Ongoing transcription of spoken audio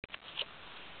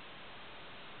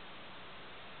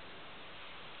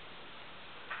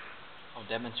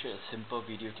demonstrate a simple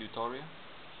video tutorial.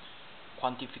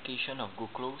 Quantification of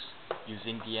glucose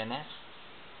using DNS.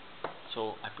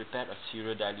 So I prepared a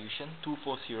serial dilution,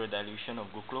 2,4 serial dilution of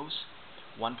glucose,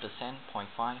 1%,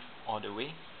 0.5 all the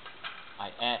way. I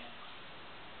add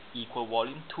equal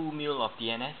volume 2 ml of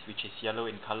DNS, which is yellow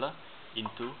in color,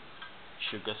 into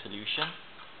sugar solution.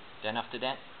 Then after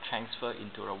that, transfer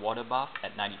into a water bath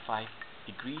at 95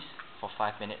 degrees for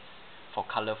 5 minutes for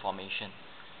color formation.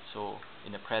 So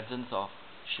in the presence of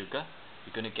sugar,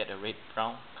 you're going to get a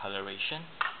red-brown coloration.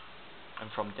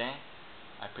 And from there,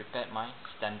 I prepared my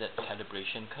standard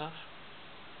calibration curve.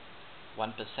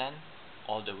 1%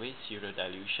 all the way serial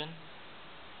dilution.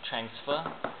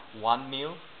 Transfer 1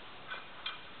 ml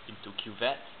into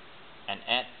cuvette and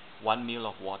add 1 ml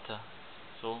of water.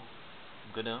 So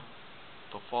I'm going to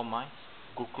perform my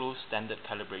glucose standard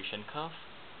calibration curve.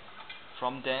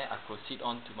 From there, I proceed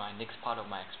on to my next part of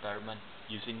my experiment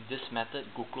using this method,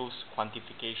 glucose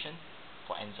quantification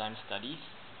for enzyme studies.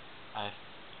 I have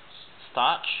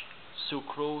starch,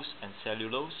 sucrose and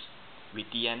cellulose with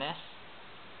DNS.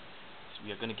 So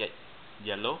we are going to get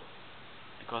yellow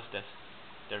because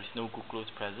there is no glucose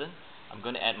present. I'm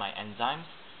going to add my enzymes,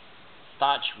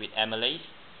 starch with amylase,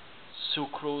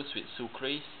 sucrose with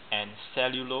sucrase and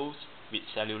cellulose with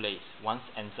cellulase. Once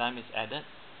enzyme is added,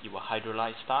 it will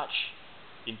hydrolyze starch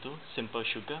into simple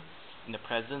sugar. In the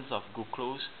presence of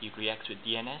glucose, it reacts with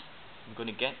DNS. I'm going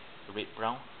to get a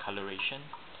red-brown coloration.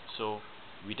 So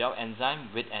without enzyme,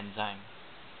 with enzyme.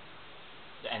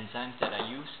 The enzymes that I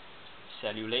use: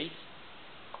 cellulase,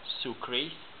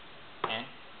 sucrase, and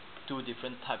 2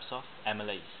 different types of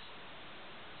amylase.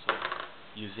 So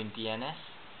using DNS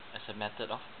as a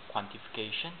method of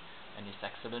quantification, and it's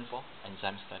excellent for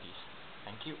enzyme studies.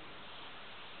 Thank you.